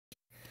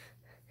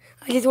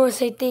I just want to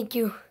say thank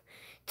you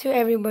to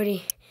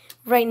everybody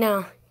right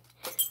now.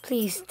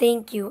 Please,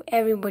 thank you,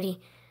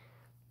 everybody.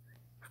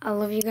 I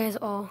love you guys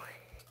all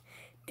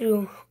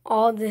through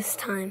all this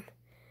time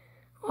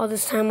on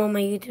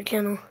my YouTube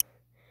channel.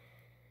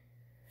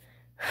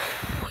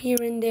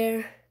 Here and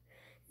there,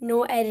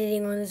 no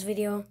editing on this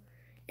video,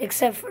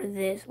 except for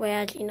this. Wait,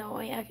 actually, no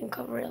way, I can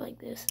cover it like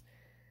this.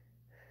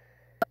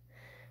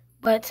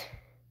 But,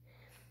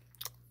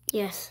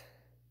 yes,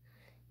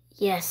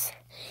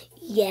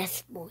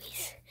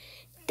 boys.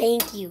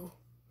 Thank you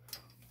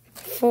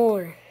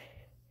for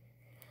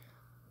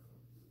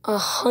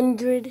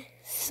 100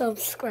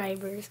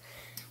 subscribers.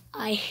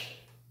 I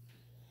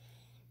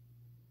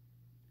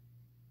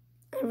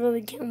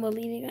really can't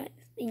believe it, guys.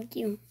 Thank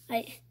you.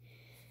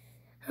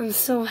 I'm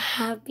so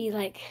happy.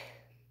 Like,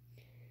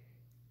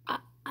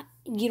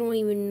 you don't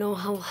even know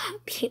how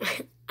happy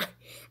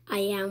I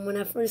am. When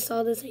I first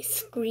saw this, I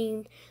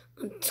screamed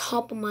on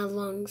top of my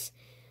lungs.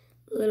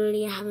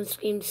 Literally, I haven't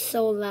screamed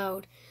so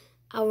loud.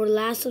 Our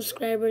last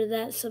subscriber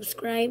that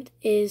subscribed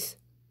is,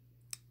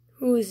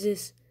 who is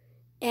this?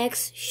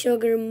 X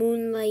Sugar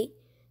Moonlight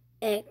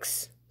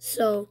X.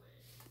 So,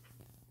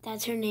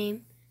 that's her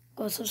name.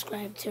 Go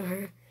subscribe to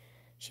her.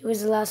 She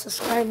was the last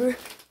subscriber,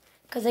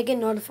 because I get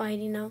notified,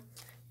 you know.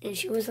 And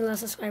she was the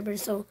last subscriber,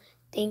 so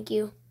thank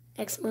you,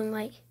 X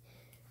Moonlight.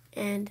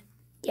 And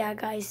yeah,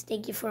 guys,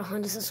 thank you for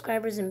 100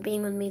 subscribers and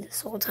being with me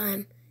this whole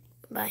time.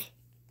 Bye.